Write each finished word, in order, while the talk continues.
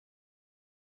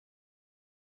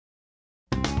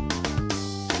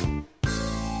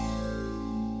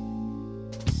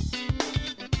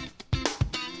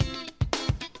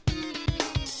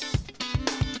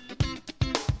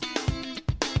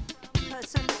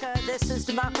America. This is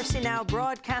Democracy Now!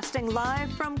 Broadcasting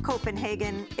live from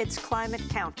Copenhagen. It's Climate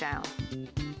Countdown.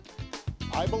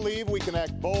 I believe we can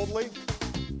act boldly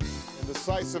and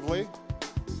decisively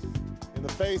in the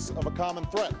face of a common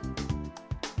threat.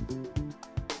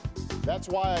 That's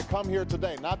why I come here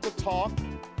today, not to talk,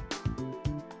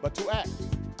 but to act.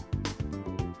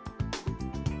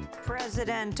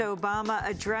 President Obama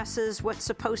addresses what's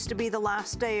supposed to be the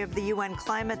last day of the UN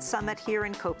Climate Summit here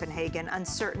in Copenhagen.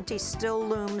 Uncertainty still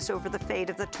looms over the fate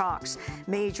of the talks.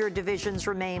 Major divisions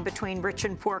remain between rich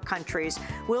and poor countries.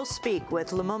 We'll speak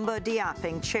with Lumumba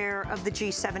Diaping, chair of the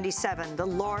G77, the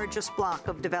largest bloc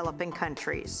of developing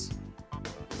countries.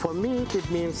 For me, it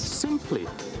means simply,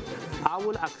 I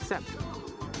will accept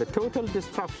the total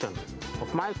destruction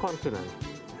of my continent,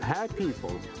 her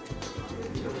people,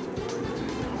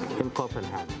 in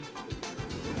Copenhagen.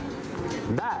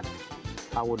 That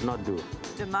I would not do.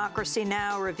 Democracy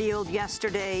Now! Revealed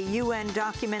yesterday UN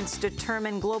documents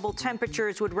determine global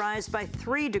temperatures would rise by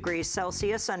 3 degrees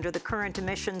Celsius under the current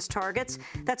emissions targets.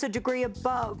 That's a degree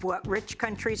above what rich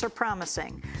countries are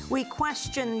promising. We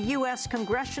question U.S.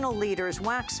 congressional leaders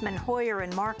Waxman, Hoyer,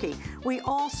 and Markey. We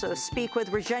also speak with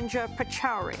Rajendra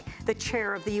Pachauri, the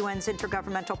chair of the UN's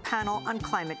Intergovernmental Panel on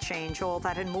Climate Change. All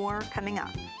that and more coming up.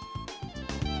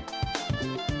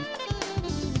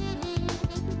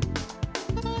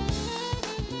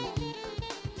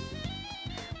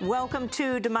 Welcome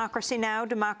to Democracy Now!,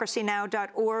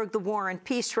 democracynow.org, the War and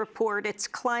Peace Report. It's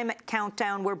Climate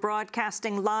Countdown. We're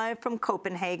broadcasting live from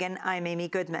Copenhagen. I'm Amy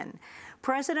Goodman.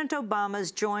 President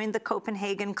Obama's joined the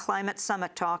Copenhagen Climate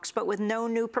Summit talks, but with no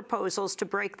new proposals to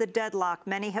break the deadlock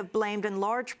many have blamed in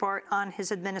large part on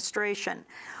his administration.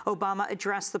 Obama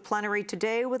addressed the plenary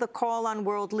today with a call on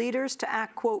world leaders to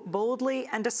act, quote, boldly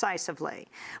and decisively.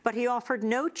 But he offered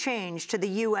no change to the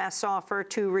U.S. offer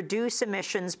to reduce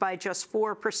emissions by just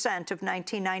 4% of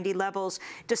 1990 levels,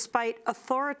 despite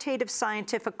authoritative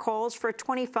scientific calls for a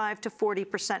 25 to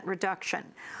 40% reduction.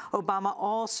 Obama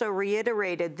also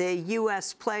reiterated the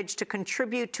U.S. pledge to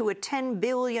contribute to a $10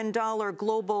 billion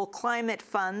global climate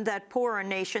fund that poorer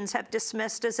nations have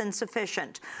dismissed as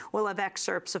insufficient. We'll have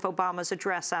excerpts of Obama's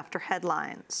address after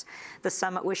headlines. The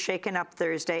summit was shaken up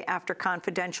Thursday after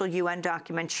confidential UN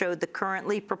documents showed the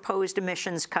currently proposed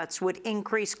emissions cuts would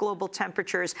increase global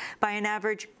temperatures by an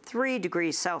average 3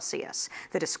 degrees Celsius.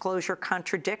 The disclosure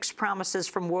contradicts promises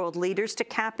from world leaders to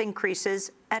cap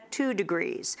increases at 2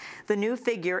 degrees. The new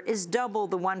figure is double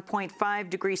the 1.5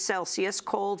 degrees Celsius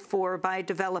called for by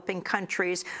developing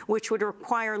countries, which would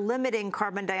require limiting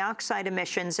carbon dioxide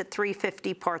emissions at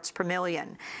 350 parts per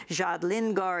million. Jade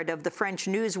Lingard of the French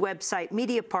news website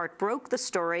Mediapart broke the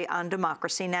story on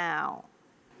Democracy Now!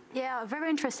 Yeah, a very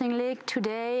interesting link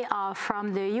today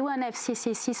from the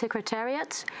UNFCCC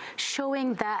Secretariat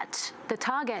showing that the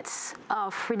targets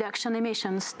of reduction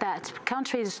emissions that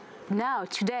countries now,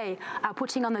 today, are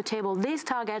putting on the table, these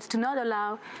targets do not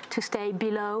allow to stay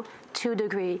below 2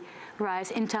 degree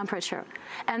rise in temperature.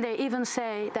 And they even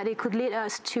say that it could lead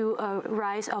us to a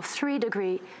rise of 3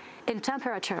 degree in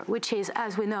temperature, which is,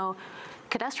 as we know,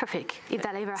 catastrophic if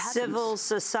that ever happens. Civil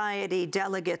society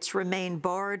delegates remain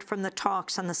barred from the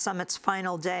talks on the summit's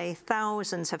final day.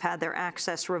 Thousands have had their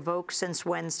access revoked since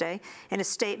Wednesday. In a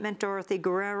statement, Dorothy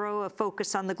Guerrero, a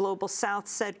Focus on the Global South,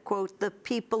 said, quote, the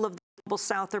people of the Global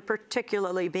South are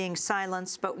particularly being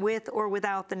silenced, but with or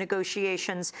without the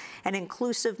negotiations, an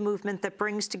inclusive movement that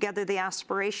brings together the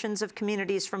aspirations of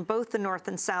communities from both the North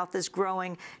and South is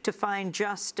growing to find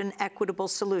just and equitable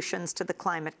solutions to the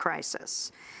climate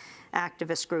crisis.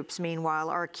 Activist groups, meanwhile,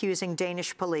 are accusing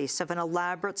Danish police of an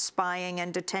elaborate spying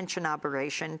and detention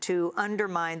operation to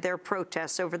undermine their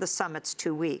protests over the summit's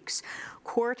 2 weeks.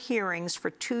 Court hearings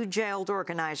for 2 jailed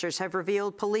organizers have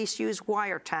revealed police use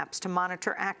wiretaps to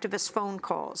monitor activist phone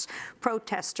calls.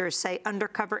 Protesters say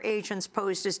undercover agents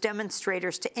posed as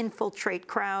demonstrators to infiltrate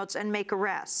crowds and make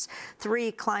arrests.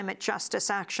 3 climate justice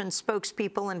action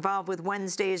spokespeople involved with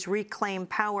Wednesday's Reclaim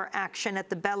Power action at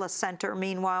the Bella Center,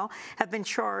 meanwhile, have been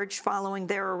charged following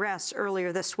their arrests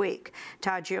earlier this week.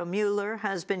 Tadjo Mueller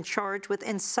has been charged with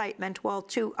incitement, while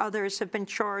 2 others have been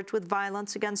charged with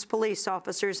violence against police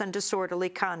officers and disorderly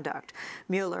conduct.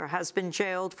 Mueller has been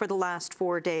jailed for the last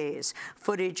 4 days.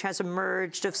 Footage has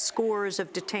emerged of scores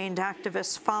of detained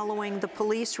activists following the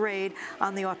police raid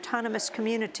on the autonomous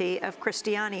community of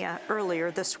Christiania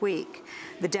earlier this week.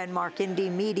 The Denmark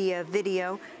Indie Media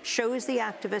video shows the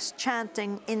activists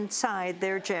chanting inside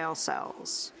their jail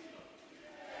cells.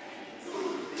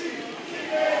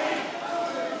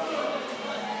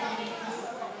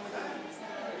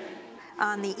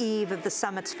 On the eve of the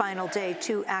summit's final day,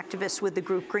 2 activists with the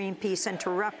group Greenpeace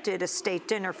interrupted a state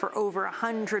dinner for over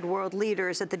 100 world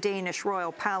leaders at the Danish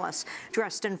royal palace.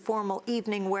 Dressed in formal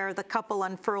evening wear, the couple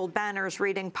unfurled banners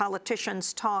reading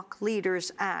 "Politicians Talk,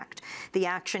 Leaders Act." The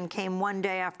action came one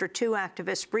day after 2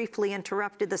 activists briefly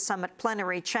interrupted the summit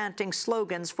plenary, chanting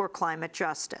slogans for climate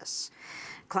justice.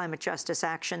 Climate justice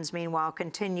actions, meanwhile,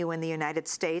 continue in the United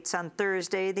States. On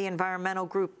Thursday, the environmental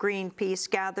group Greenpeace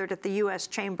gathered at the U.S.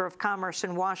 Chamber of Commerce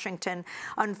in Washington.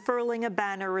 Unfurling a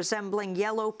banner resembling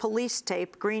yellow police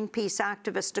tape, Greenpeace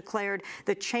activists declared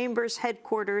the Chamber's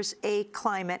headquarters a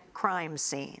climate crime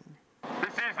scene.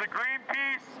 This is the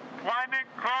Greenpeace Climate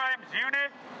Crimes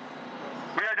Unit.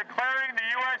 We are declaring the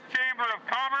U.S. Chamber of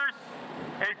Commerce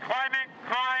a climate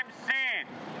crime scene.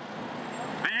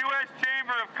 The U.S.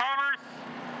 Chamber of Commerce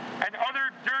and other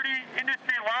dirty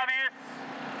industry lobbyists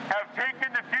have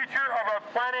taken the future of our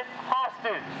planet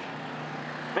hostage.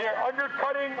 They are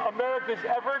undercutting America's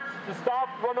efforts to stop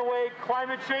runaway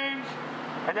climate change,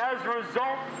 and as a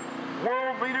result,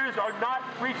 world leaders are not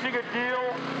reaching a deal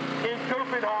in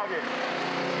Copenhagen.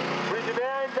 We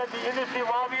demand that the industry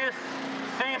lobbyists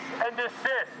cease and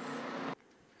desist.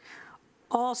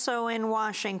 Also in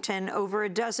Washington, over a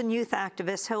dozen youth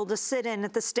activists held a sit-in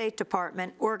at the State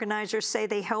Department. Organizers say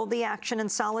they held the action in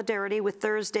solidarity with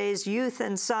Thursday's youth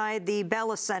inside the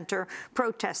Bella Center,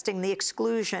 protesting the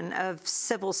exclusion of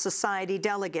civil society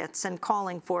delegates and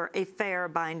calling for a fair,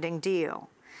 binding deal.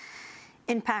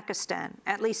 In Pakistan,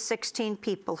 at least 16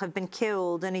 people have been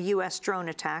killed in a U.S. drone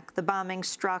attack. The bombing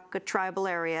struck a tribal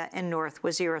area in North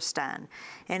Waziristan.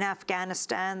 In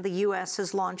Afghanistan, the U.S.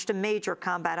 has launched a major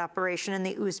combat operation in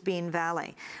the Uzbeen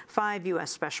Valley. 5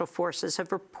 U.S. Special Forces have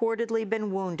reportedly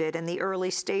been wounded in the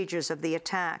early stages of the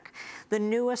attack. The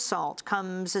new assault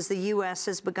comes as the U.S.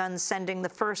 has begun sending the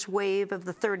first wave of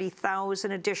the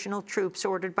 30,000 additional troops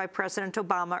ordered by President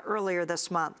Obama earlier this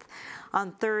month.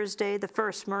 On Thursday, the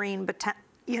 1st Marine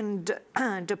Battalion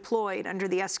deployed under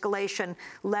the escalation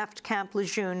left Camp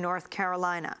Lejeune, North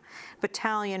Carolina.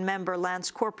 Battalion member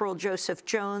Lance Corporal Joseph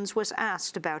Jones was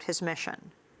asked about his mission.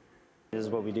 This is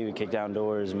what we do. We kick down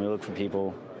doors and we look for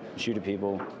people, shoot at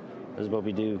people. This is what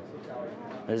we do.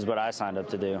 This is what I signed up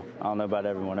to do. I don't know about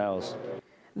everyone else.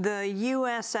 The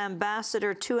U.S.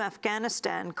 ambassador to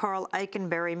Afghanistan, Carl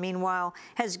Eikenberry, meanwhile,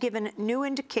 has given new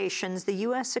indications the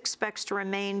U.S. expects to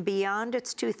remain beyond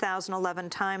its 2011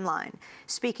 timeline.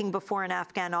 Speaking before an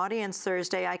Afghan audience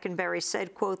Thursday, Eikenberry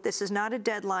said, quote, "This is not a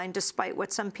deadline, despite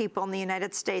what some people in the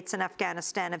United States and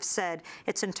Afghanistan have said.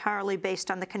 It's entirely based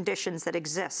on the conditions that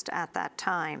exist at that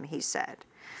time," he said.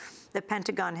 The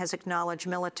Pentagon has acknowledged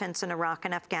militants in Iraq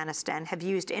and Afghanistan have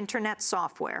used Internet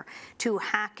software to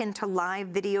hack into live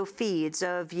video feeds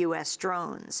of U.S.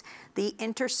 drones. The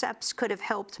intercepts could have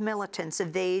helped militants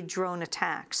evade drone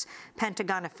attacks.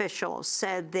 Pentagon officials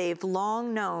said they've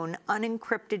long known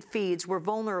unencrypted feeds were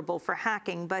vulnerable for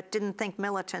hacking, but didn't think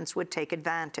militants would take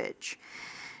advantage.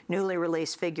 Newly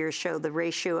released figures show the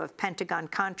ratio of Pentagon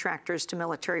contractors to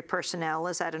military personnel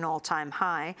is at an all-time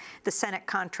high. The Senate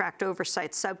Contract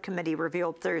Oversight Subcommittee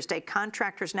revealed Thursday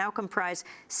contractors now comprise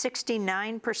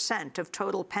 69% of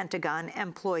total Pentagon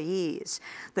employees.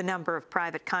 The number of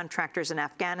private contractors in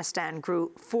Afghanistan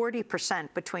grew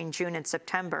 40% between June and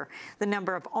September. The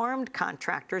number of armed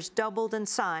contractors doubled in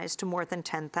size to more than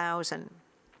 10,000.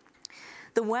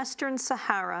 The Western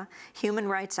Sahara human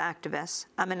rights activist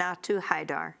Aminatu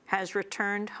Haidar has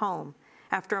returned home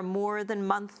after a more than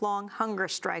month-long hunger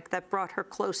strike that brought her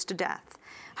close to death.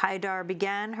 Haidar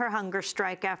began her hunger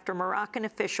strike after Moroccan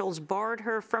officials barred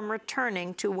her from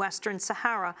returning to Western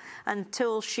Sahara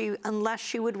unless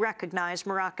she would recognize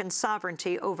Moroccan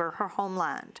sovereignty over her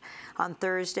homeland. On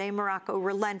Thursday, Morocco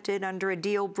relented under a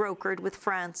deal brokered with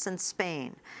France and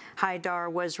Spain. Haidar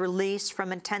was released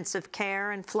from intensive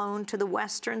care and flown to the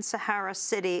Western Sahara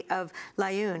city of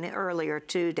Laayoune earlier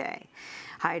today.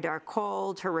 Haidar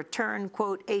called her return,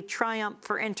 quote, "a triumph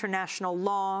for international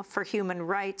law, for human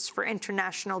rights, for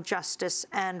international justice,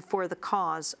 and for the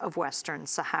cause of Western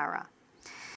Sahara."